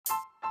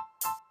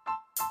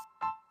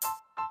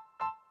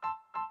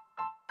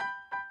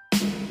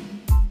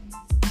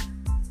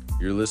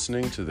You're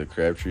listening to the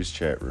Crabtree's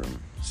Chat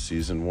Room,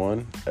 Season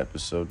 1,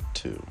 Episode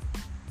 2.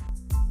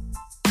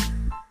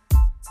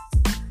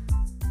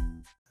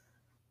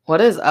 What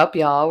is up,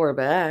 y'all? We're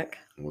back.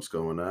 What's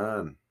going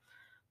on?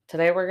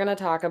 Today we're going to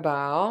talk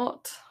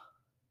about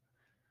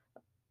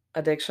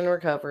addiction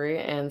recovery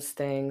and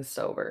staying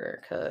sober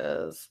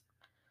because,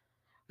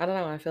 I don't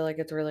know, I feel like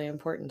it's really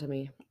important to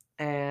me.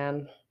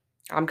 And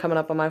I'm coming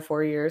up on my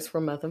 4 years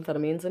from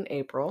methamphetamines in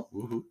April.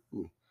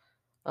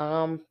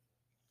 Woohoo.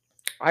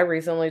 I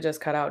recently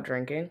just cut out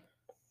drinking.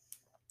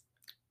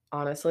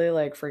 Honestly,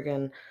 like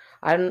freaking,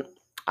 I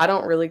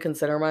don't really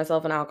consider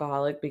myself an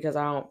alcoholic because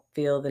I don't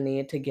feel the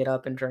need to get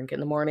up and drink in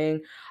the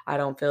morning. I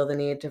don't feel the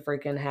need to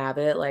freaking have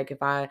it. Like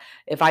if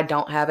I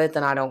don't have it,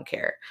 then I don't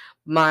care.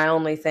 My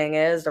only thing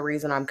is the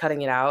reason I'm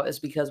cutting it out is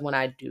because when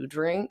I do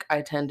drink,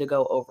 I tend to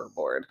go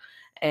overboard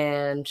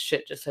and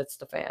shit just hits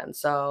the fan.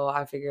 So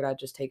I figured I'd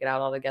just take it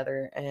out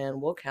altogether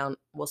and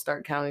we'll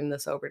start counting the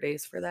sober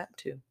days for that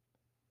too.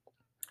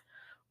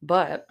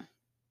 But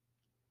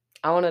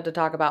I wanted to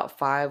talk about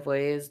 5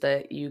 ways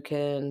that you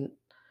can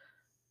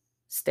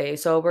stay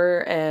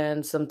sober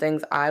and some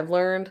things I've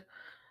learned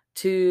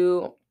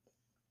to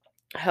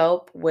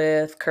help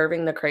with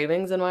curbing the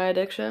cravings in my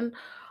addiction.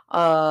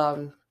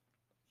 Um,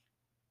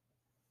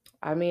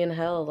 I mean,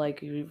 hell,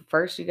 like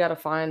first you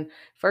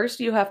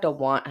have to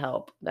want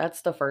help.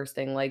 That's the first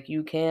thing. Like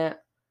you can't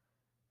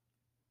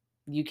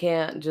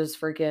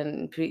just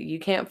you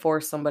can't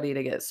force somebody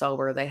to get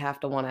sober. They have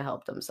to want to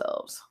help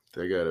themselves.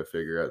 They gotta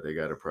figure out they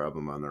got a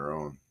problem on their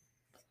own.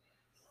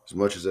 As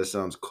much as that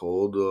sounds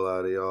cold to a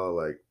lot of y'all,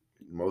 like,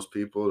 most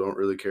people don't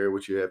really care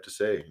what you have to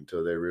say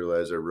until they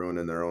realize they're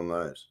ruining their own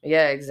lives.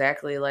 Yeah,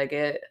 exactly.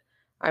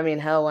 I mean,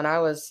 hell, when I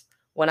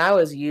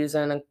was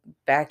using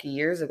back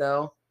years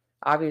ago,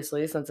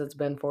 obviously since it's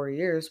been 4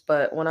 years,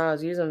 but when I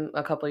was using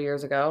a couple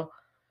years ago,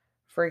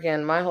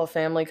 freaking my whole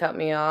family cut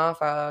me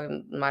off.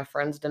 My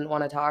friends didn't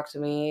want to talk to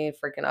me,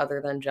 freaking other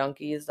than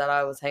junkies that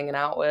I was hanging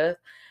out with,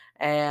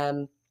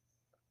 and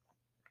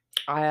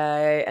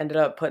I ended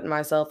up putting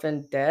myself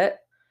in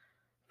debt,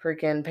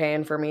 freaking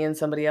paying for me and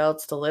somebody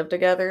else to live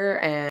together.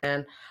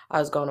 And I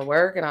was going to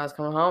work and I was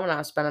coming home and I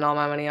was spending all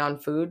my money on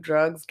food,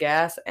 drugs,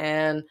 gas,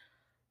 and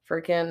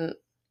freaking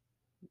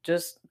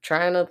just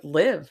trying to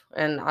live.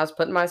 And I was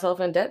putting myself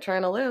in debt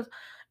trying to live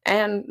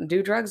and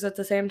do drugs at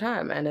the same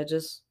time. And it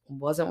just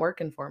wasn't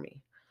working for me.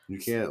 You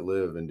can't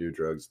live and do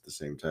drugs at the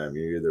same time.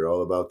 You're either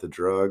all about the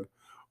drug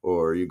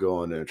or you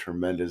go into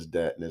tremendous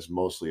debt and it's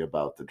mostly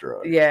about the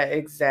drug. Yeah,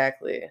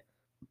 exactly.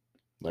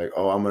 Like,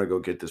 oh, I'm going to go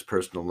get this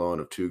personal loan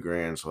of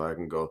 $2,000 so I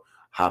can go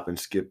hop and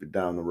skip it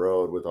down the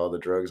road with all the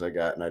drugs I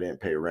got, and I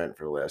didn't pay rent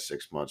for the last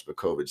 6 months, but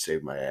COVID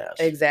saved my ass.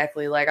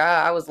 Exactly. Like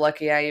I was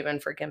lucky I even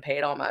freaking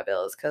paid all my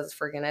bills because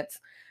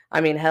I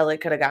mean, hell, it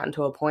could have gotten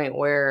to a point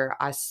where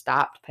I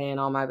stopped paying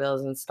all my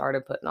bills and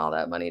started putting all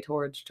that money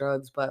towards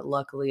drugs. But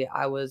luckily,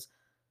 I was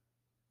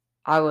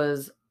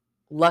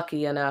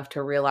lucky enough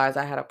to realize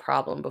I had a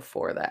problem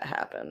before that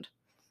happened.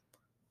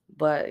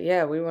 But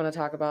yeah, we want to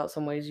talk about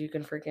some ways you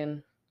can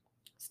freaking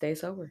stay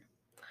sober.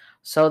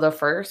 So the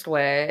first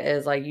way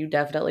is like you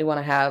definitely want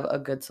to have a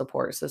good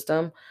support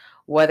system,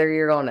 whether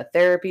you're going to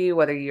therapy,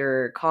 whether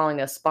you're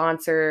calling a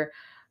sponsor.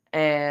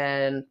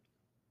 And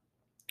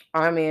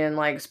I mean,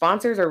 like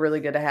sponsors are really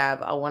good to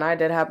have. When I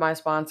did have my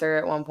sponsor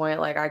at one point,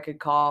 like I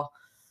could call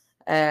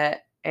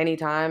at any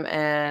time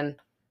and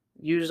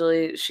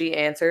usually she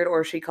answered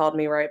or she called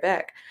me right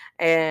back.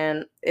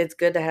 And it's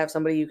good to have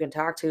somebody you can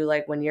talk to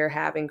like when you're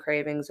having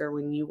cravings or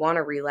when you want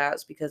to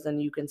relapse because then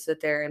you can sit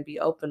there and be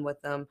open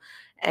with them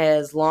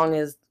as long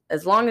as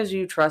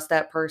you trust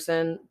that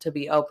person to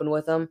be open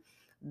with them,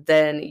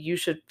 then you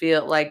should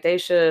feel like they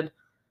should.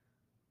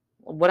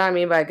 What I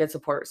mean by a good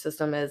support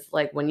system is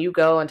like when you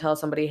go and tell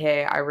somebody,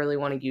 hey, I really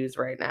want to use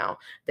right now,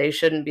 they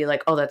shouldn't be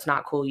like, oh, that's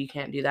not cool. You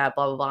can't do that,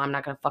 blah, blah, blah. I'm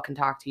not going to fucking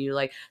talk to you.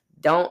 Like,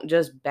 don't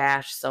just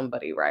bash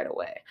somebody right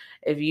away.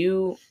 If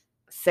you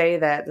say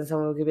that, then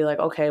someone could be like,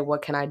 okay,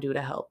 what can I do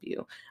to help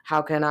you?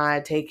 How can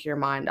I take your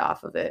mind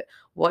off of it?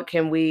 What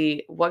can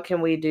we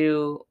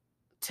do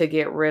to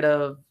get rid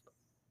of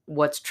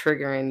what's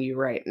triggering you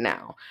right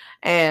now?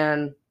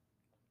 And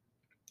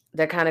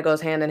that kind of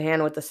goes hand in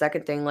hand with the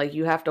second thing. Like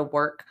you have to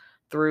work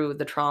through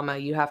the trauma,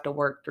 you have to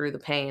work through the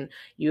pain,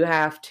 you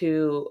have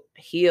to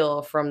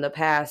heal from the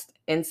past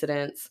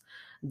incidents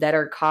that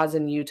are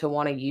causing you to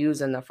want to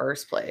use in the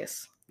first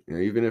place. You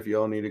know, even if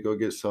y'all need to go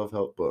get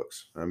self-help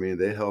books, I mean,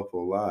 they help a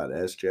lot.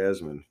 Ask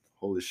Jasmine.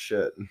 Holy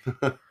shit.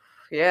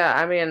 Yeah,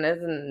 I mean,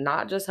 it's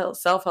not just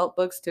self-help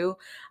books too.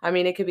 I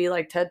mean, it could be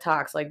like TED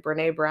Talks. Like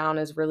Brene Brown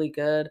is really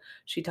good.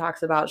 She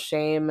talks about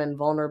shame and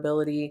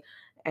vulnerability.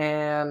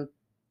 And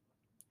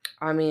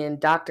I mean,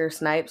 Dr.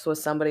 Snipes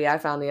was somebody I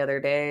found the other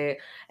day,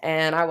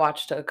 and I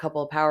watched a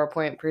couple of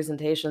PowerPoint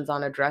presentations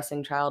on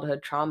addressing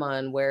childhood trauma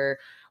and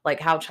like,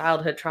 how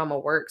childhood trauma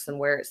works and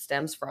where it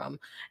stems from.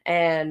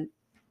 And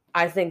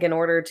I think in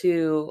order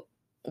to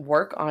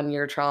work on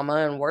your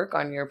trauma and work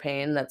on your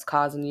pain that's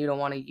causing you to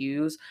want to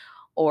use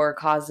or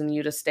causing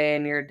you to stay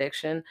in your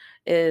addiction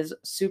is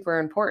super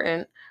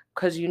important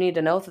because you need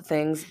to know the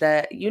things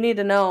that you need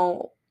to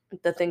know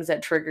the things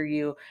that trigger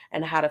you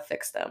and how to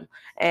fix them.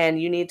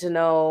 And you need to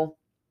know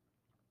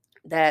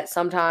that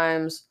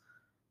sometimes,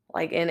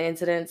 like in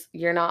incidents,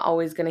 you're not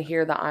always going to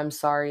hear the I'm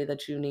sorry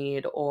that you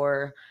need,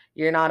 or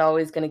you're not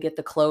always going to get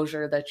the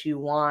closure that you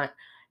want.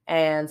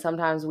 And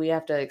sometimes we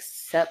have to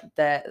accept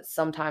that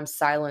sometimes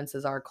silence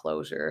is our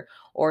closure,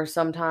 or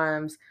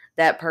sometimes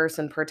that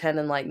person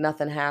pretending like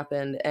nothing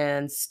happened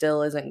and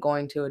still isn't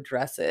going to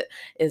address it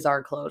is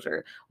our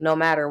closure. No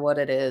matter what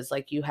it is,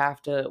 like you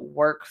have to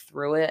work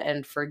through it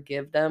and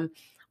forgive them,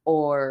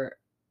 or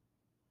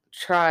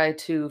try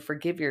to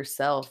forgive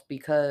yourself,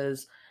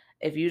 because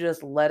if you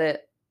just let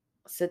it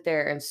sit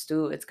there and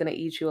stew, it's going to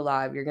eat you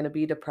alive. You're going to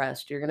be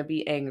depressed. You're going to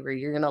be angry.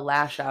 You're going to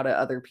lash out at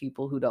other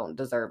people who don't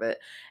deserve it.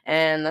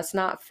 And that's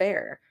not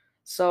fair.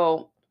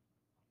 So,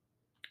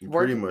 You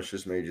pretty working, much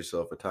just made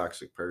yourself a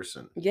toxic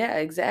person. yeah,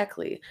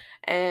 exactly.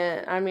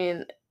 And I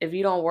mean, if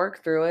you don't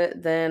work through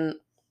it, then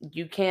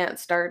you can't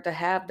start to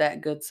have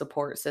that good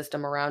support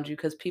system around you,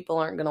 because people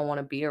aren't going to want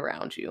to be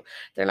around you.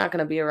 They're not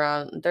going to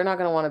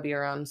want to be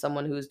around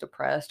someone who's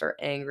depressed or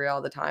angry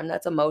all the time.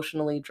 That's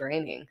emotionally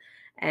draining.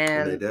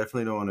 And they And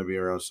definitely don't want to be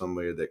around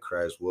somebody that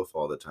cries wolf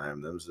all the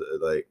time. Them's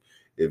like,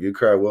 if you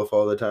cry wolf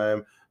all the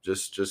time,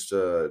 just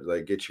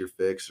like get your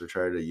fix or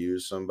try to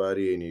use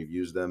somebody and you've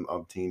used them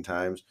umpteen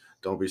times.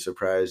 Don't be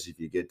surprised if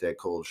you get that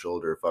cold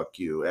shoulder, fuck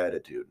you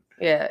attitude.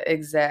 yeah,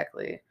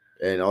 exactly.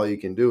 And all you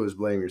can do is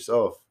blame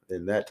yourself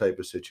in that type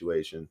of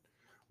situation.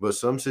 But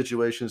some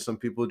situations, some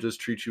people just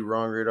treat you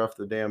wrong right off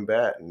the damn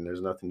bat, and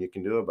there's nothing you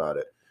can do about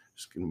it.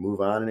 Just can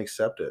move on and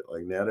accept it.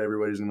 Like not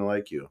everybody's gonna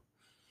like you.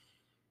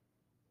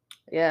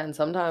 Yeah, and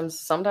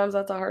sometimes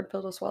that's a hard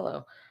pill to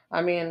swallow.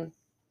 I mean,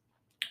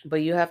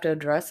 but you have to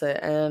address it.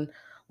 And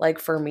like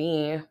for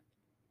me,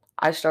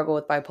 I struggle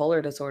with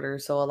bipolar disorder,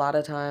 so a lot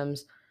of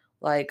times,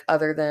 like,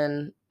 other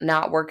than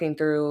not working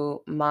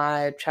through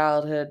my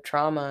childhood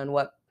trauma and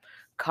what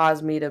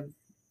caused me to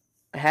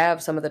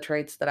have some of the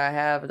traits that I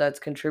have that's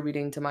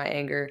contributing to my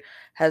anger,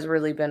 has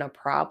really been a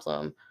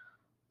problem.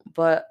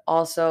 But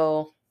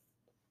also,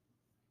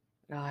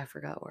 oh, I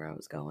forgot where I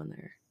was going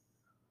there.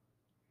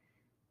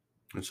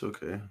 It's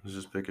okay. Let's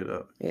just pick it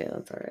up. Yeah,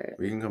 that's all right.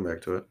 We can come back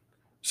to it.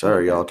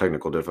 Sorry, Okay. y'all,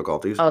 technical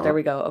difficulties. Oh, there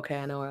we go. Okay,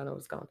 I know where I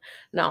was going.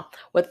 No,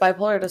 with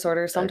bipolar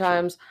disorder,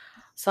 Action.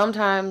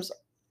 sometimes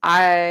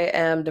I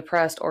am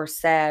depressed or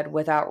sad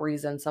without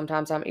reason.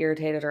 Sometimes I'm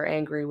irritated or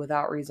angry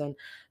without reason.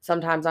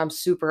 Sometimes I'm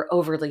super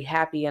overly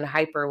happy and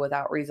hyper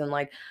without reason.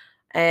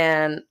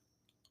 And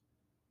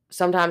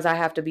sometimes I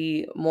have to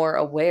be more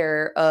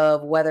aware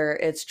of whether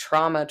it's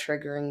trauma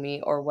triggering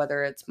me or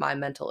whether it's my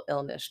mental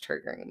illness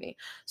triggering me.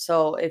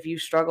 So if you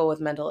struggle with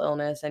mental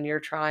illness and you're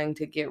trying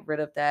to get rid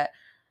of that,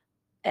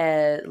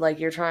 like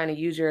you're trying to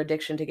use your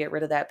addiction to get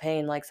rid of that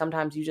pain, like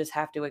sometimes you just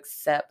have to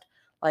accept,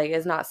 like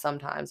it's not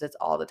sometimes, it's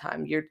all the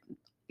time.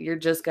 You're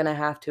just going to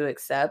have to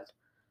accept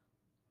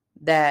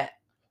that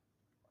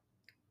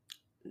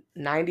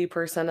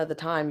 90% of the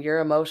time your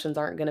emotions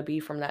aren't going to be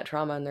from that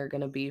trauma, and they're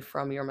going to be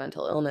from your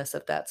mental illness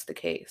if that's the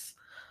case.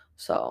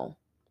 So,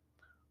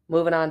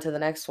 moving on to the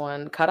next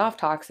one, cut off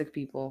toxic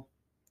people.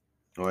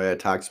 Oh yeah,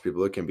 toxic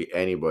people. It can be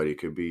anybody. It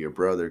could be your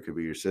brother. It could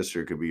be your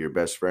sister. It could be your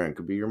best friend. It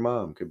could be your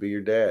mom. It could be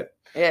your dad.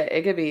 Yeah,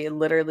 it could be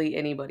literally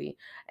anybody.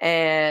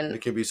 And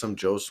It could be some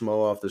Joe Smo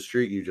off the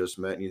street you just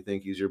met and you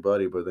think he's your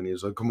buddy, but then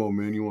he's like, "Come on,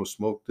 man, you want to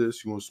smoke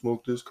this? You want to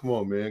smoke this? Come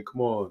on, man,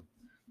 come on."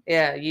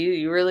 yeah,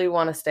 you really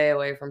want to stay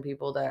away from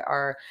people that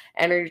are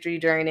energy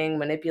draining,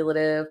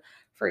 manipulative.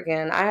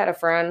 Freaking, I had a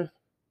friend,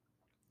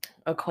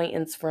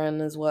 acquaintance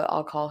friend is what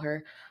I'll call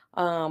her.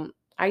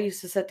 I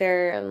used to sit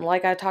there and,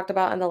 like I talked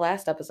about in the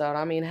last episode,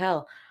 I mean,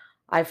 hell,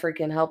 I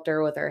freaking helped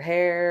her with her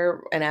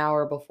hair an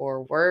hour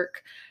before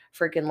work,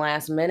 freaking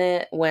last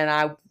minute when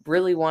I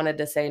really wanted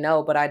to say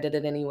no, but I did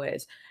it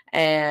anyways.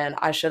 And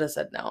I should have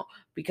said no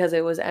because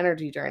it was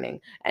energy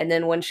draining. And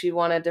then when she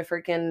wanted to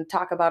freaking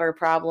talk about her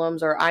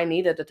problems, or I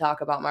needed to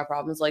talk about my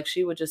problems, like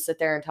she would just sit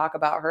there and talk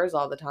about hers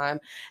all the time.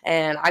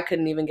 And I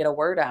couldn't even get a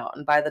word out.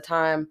 And by the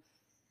time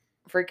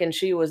freaking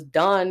she was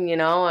done,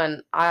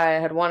 and I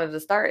had wanted to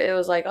start, it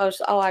was like,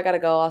 oh, I gotta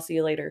go. I'll see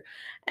you later.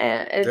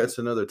 And That's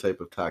another type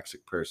of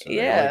toxic person. They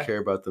only yeah, care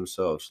about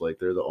themselves. Like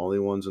they're the only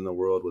ones in the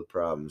world with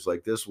problems.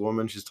 Like this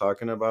woman she's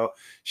talking about,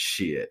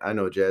 shit. I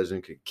know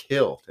Jasmine could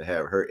kill to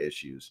have her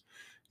issues.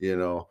 You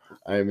know,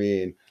 I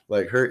mean,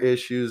 like her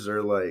issues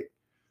are like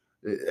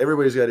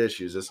everybody's got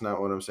issues. That's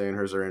not what I'm saying.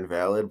 Hers are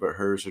invalid, but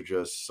hers are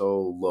just so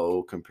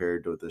low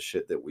compared to the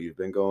shit that we've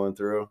been going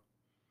through.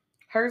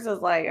 hers is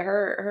like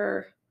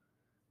her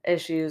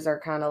issues are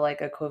kind of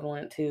like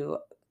equivalent to,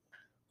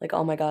 like,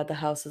 oh my god, the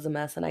house is a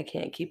mess and I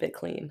can't keep it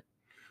clean.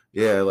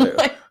 Yeah,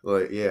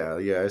 like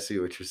yeah, I see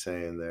what you're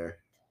saying there.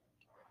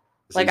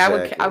 It's like I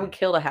would exactly.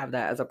 kill to have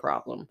that as a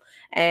problem.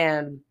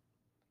 And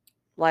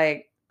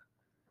like,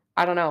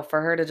 I don't know,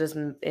 for her to just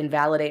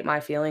invalidate my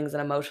feelings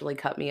and emotionally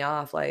cut me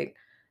off, like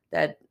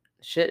that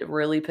shit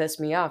really pissed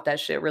me off. That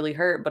shit really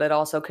hurt, but it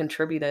also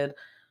contributed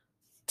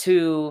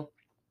to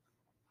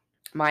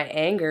my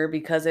anger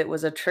because it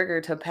was a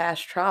trigger to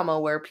past trauma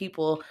where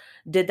people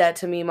did that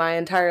to me my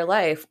entire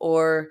life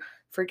or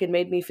freaking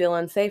made me feel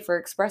unsafe for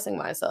expressing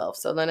myself.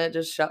 So then it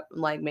just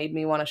made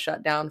me want to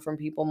shut down from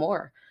people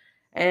more.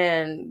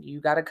 And you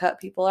got to cut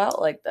people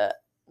out like that.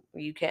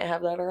 You can't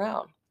have that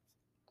around.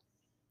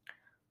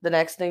 The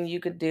next thing you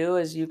could do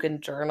is you can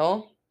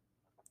journal.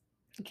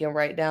 You can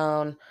write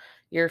down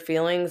your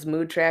feelings,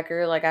 mood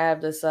tracker. Like I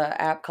have this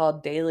app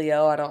called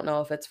Dailyo. I don't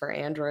know if it's for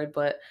Android,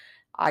 but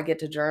I get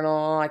to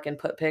journal. I can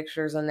put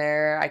pictures in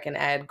there. I can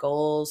add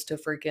goals to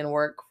freaking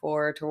work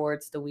for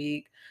towards the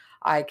week.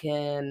 I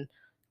can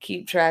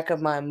keep track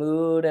of my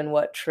mood and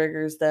what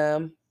triggers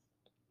them.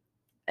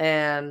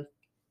 And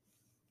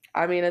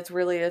I mean, it's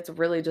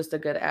really just a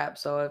good app.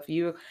 So if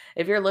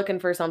you're looking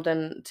for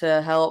something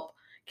to help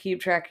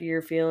keep track of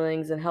your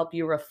feelings and help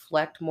you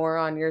reflect more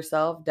on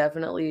yourself,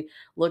 definitely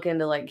look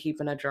into like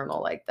keeping a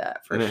journal like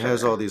that for And it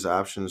has all sure. these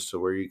options to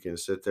where you can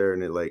sit there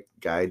and it like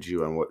guides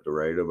you on what to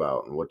write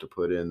about and what to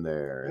put in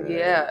there. And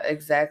Yeah,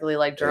 exactly.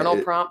 Like journal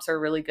it, prompts are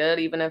really good,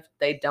 even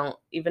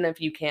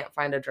if you can't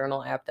find a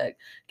journal app that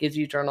gives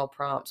you journal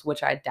prompts,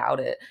 which I doubt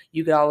it.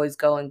 You could always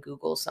go and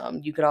Google some.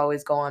 You could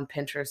always go on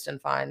Pinterest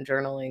and find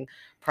journaling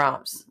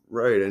prompts.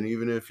 right, and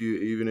even if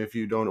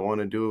you don't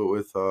wanna do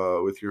it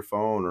with your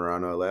phone or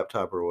on a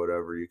laptop or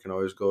whatever, you can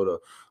always go to,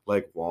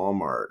 like,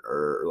 Walmart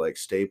or, like,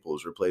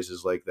 Staples or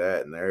places like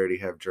that, and they already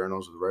have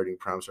journals with writing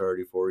prompts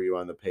already for you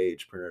on the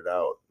page printed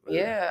out.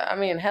 Yeah, I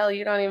mean, hell,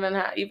 you don't even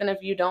have, even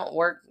if you don't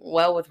work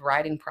well with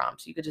writing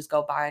prompts, you could just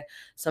go buy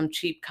some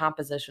cheap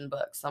composition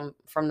books, some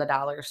from the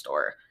dollar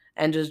store,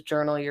 and just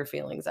journal your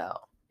feelings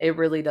out. It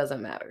really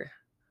doesn't matter.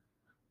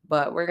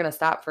 But we're going to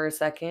stop for a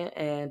second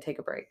and take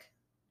a break.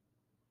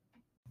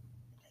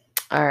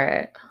 All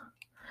right.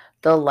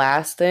 The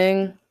last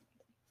thing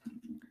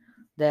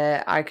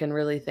that I can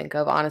really think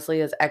of,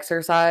 honestly, is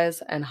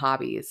exercise and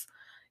hobbies.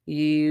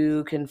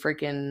 You can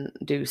freaking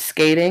do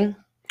skating.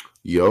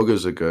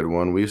 Yoga's a good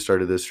one. We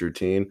started this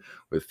routine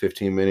with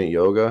 15-minute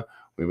yoga.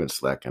 We've been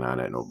slacking on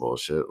it, no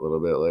bullshit, a little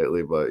bit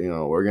lately, but,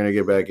 we're gonna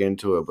get back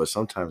into it, but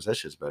sometimes that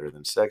shit's better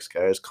than sex,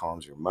 guys.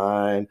 Calms your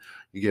mind,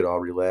 you get all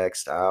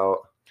relaxed out.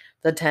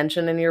 The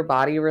tension in your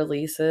body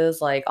releases,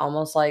 like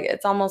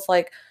it's almost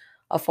like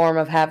a form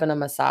of having a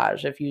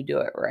massage if you do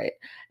it right.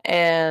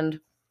 And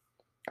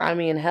I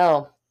mean,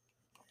 hell,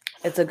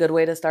 it's a good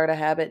way to start a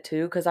habit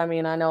too. Cause I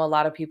mean, I know a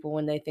lot of people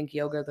when they think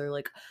yoga, they're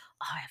like,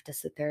 oh, I have to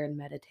sit there and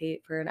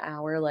meditate for an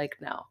hour. Like,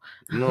 no.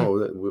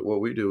 No,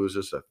 what we do is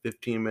just a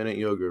 15-minute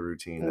yoga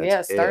routine,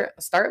 that's Yeah, it.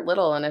 start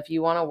little, and if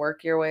you wanna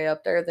work your way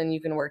up there, then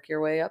you can work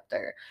your way up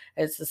there.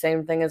 It's the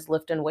same thing as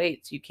lifting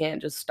weights. You can't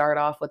just start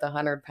off with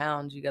 100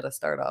 pounds, you gotta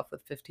start off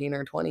with 15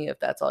 or 20 if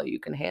that's all you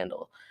can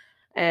handle.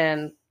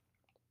 And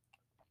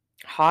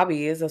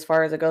hobbies, as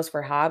far as it goes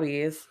for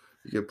hobbies,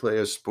 You could play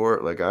a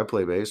sport, like I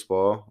play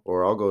baseball,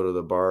 or I'll go to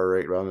the bar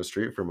right around the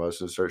street from us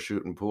and start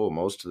shooting pool.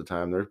 Most of the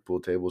time, their pool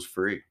table's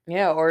free.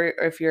 yeah, or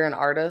if you're an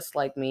artist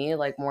like me,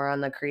 like more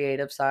on the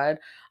creative side,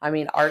 I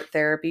mean, art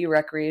therapy,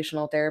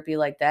 recreational therapy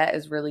like that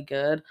is really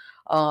good.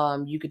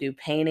 You could do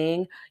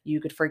painting, you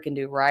could freaking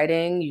do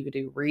writing, you could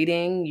do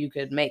reading, you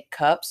could make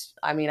cups.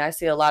 I mean, I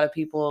see a lot of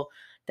people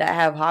that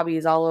have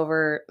hobbies all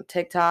over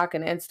TikTok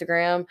and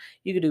Instagram.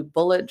 You could do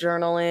bullet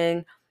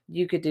journaling,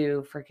 you could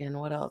do freaking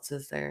what else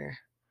is there?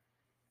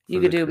 You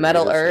For could the do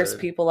metal creative earths. side.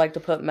 People like to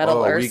put metal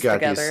Oh, we earths got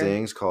these together.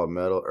 things called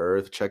Metal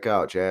Earth. Check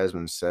out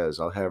Jasmine Says.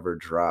 I'll have her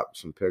drop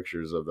some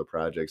pictures of the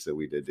projects that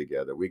we did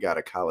together. We got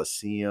a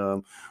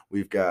Coliseum.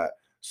 We've got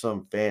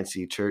some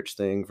fancy church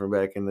thing from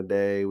back in the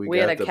day. We We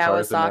had a got the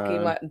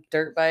Kawasaki Parthenon.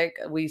 dirt bike.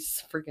 We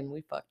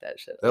fucked that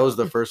shit That was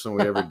up. the first one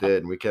we ever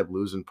did, and we kept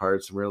losing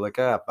parts, and we were like,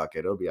 "Ah, fuck it,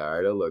 it'll be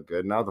alright, it'll look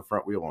good." Now the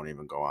front wheel won't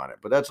even go on it,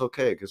 but that's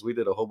okay because we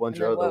did a whole bunch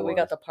And of then other what? We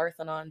got ones. the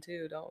Parthenon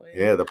too, don't we?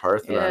 Yeah, the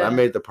Parthenon. I Yeah.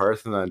 made the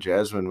Parthenon.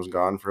 Jasmine was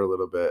gone for a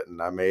little bit,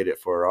 and I made it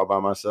for her all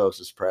by myself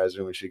to surprise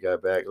her when she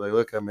got back. Like,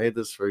 "Look, I made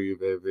this for you,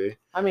 baby."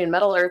 I mean,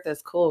 Metal Earth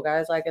is cool,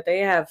 guys. Like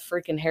they have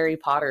freaking Harry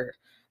Potter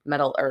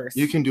Metal You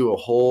Earths. can do a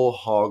whole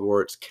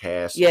Hogwarts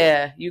castle.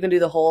 Yeah, you can do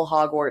the whole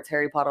Hogwarts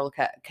Harry Potter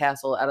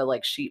castle out of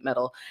like sheet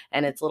metal,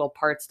 and it's little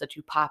parts that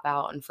you pop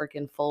out and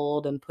freaking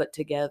fold and put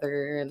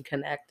together and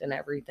connect and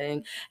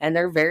everything. And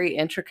they're very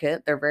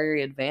intricate. They're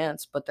very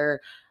advanced, but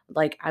they're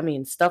like, I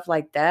mean, stuff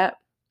like that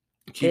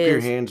Keep your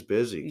is hands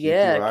busy, keep you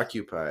yeah.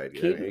 occupied,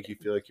 Keep make you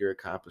feel like you're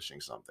accomplishing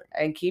something.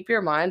 and keep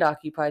your mind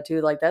occupied too.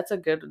 Like that's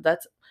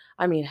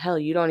I mean, hell,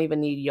 you don't even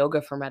need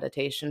yoga for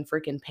meditation.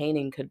 Freaking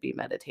painting could be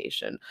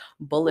meditation.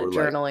 Bullet Or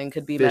like journaling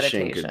could be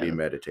fishing could be meditation.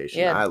 meditation.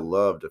 Yeah, I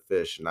love to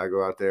fish and I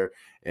go out there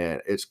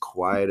and it's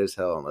quiet as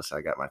hell unless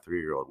I got my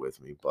 3-year-old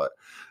with me. But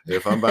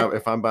if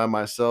I'm by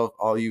myself,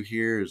 all you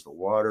hear is the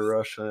water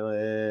rushing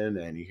in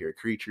and you hear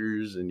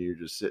creatures and you're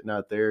just sitting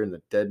out there in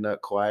the dead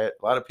nut quiet.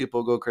 A lot of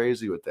people go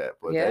crazy with that,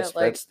 but yeah, that's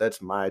like that's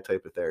that's my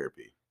type of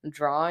therapy.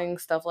 drawing,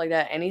 stuff like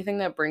that. Anything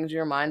that brings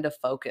your mind to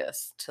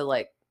focus, to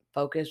like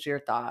focus your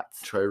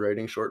thoughts. Try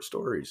writing short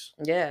stories.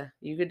 Yeah,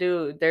 you could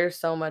do there's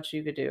so much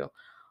you could do.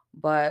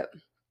 But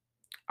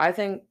I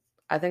think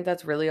I think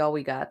that's really all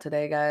we got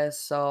today,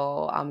 guys.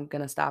 So I'm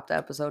gonna stop the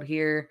episode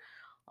here.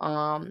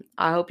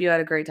 I hope you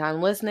had a great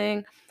time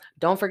listening.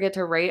 Don't forget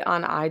to rate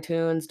on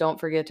iTunes. Don't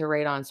forget to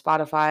rate on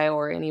Spotify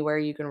or anywhere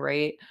you can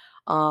rate.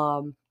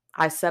 Um,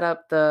 I set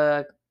up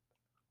the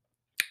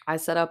I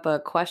set up a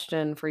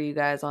question for you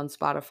guys on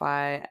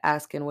Spotify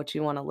asking what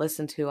you want to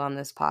listen to on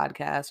this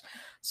podcast.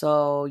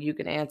 So you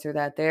can answer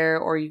that there,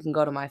 or you can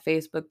go to my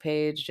Facebook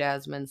page,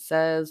 Jasmine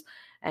Says,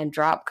 and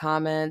drop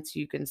comments.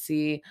 You can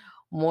see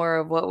more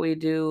of what we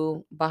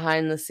do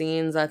behind the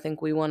scenes. I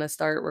think we want to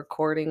start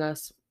recording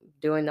us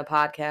doing the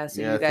podcast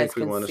so Yeah, I you guys think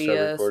we can want to see start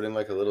us. recording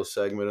like a little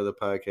segment of the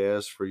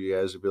podcast for you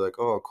guys to be like,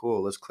 oh,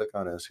 cool, let's click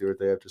on it, see what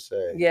they have to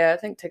say. Yeah, I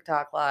think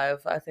TikTok Live.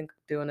 I think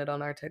doing it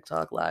on our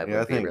TikTok Live Yeah, I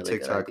would be a think really good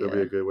TikTok would be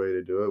a idea. good way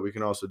to do it. We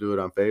can also do it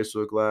on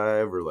Facebook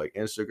Live or like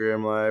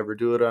Instagram Live or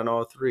do it on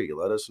all three.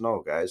 Let us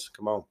know, guys.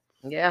 Come on.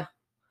 Yeah,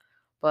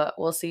 but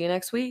we'll see you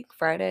next week,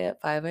 Friday at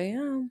 5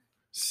 a.m.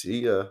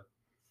 See ya.